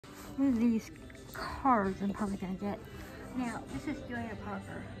one of these cards I'm probably gonna get. Now, this is Joanna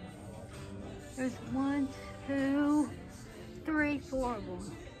Parker. There's 1, 2, 3, 4 of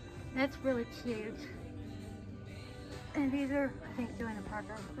them. That's really cute. And these are, I think, Joanna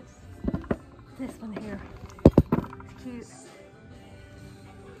Parker. What's this one here? It's cute.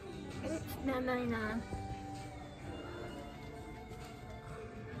 It's $9.99.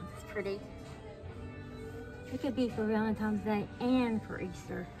 It's pretty. It could be for Valentine's Day and for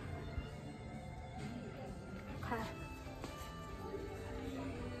Easter. Okay.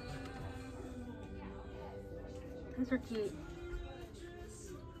 Those are cute.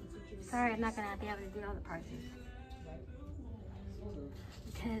 Sorry, I'm not gonna be able to do all the prices.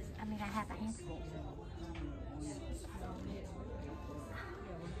 Because, I mean, I have a handful.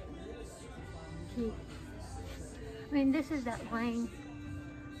 Cute. I mean, this is that Wayne.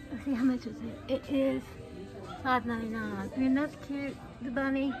 Let's see, how much is it? It is $5.99. I mean, that's cute. The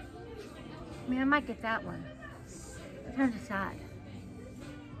bunny. I mean, I might get that one. Turn to side.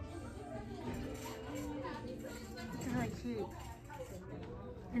 It's really cute.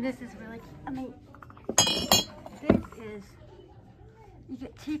 And this is really cute. I mean, this is, you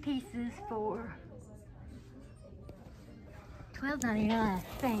get 2 pieces for $12.99, I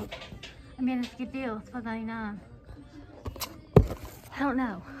think. I mean, it's a good deal. It's $12.99. I don't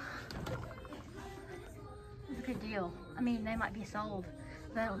know. It's a good deal. I mean, they might be sold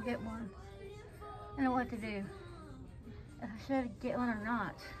if I don't get one. I don't know what to do. If I should get one or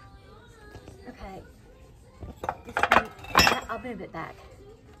not. Okay. It's cute. I'll move it back.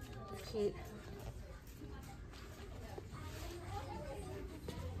 It's cute.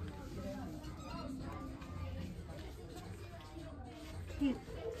 Cute.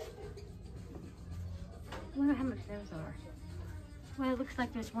 I wonder how much those are. Well, it looks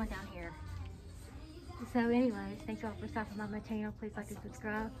like there's one down here. So anyways, thanks all for stopping by my channel. Please like and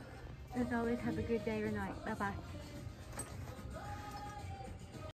subscribe. As always, have a good day or night. Bye-bye.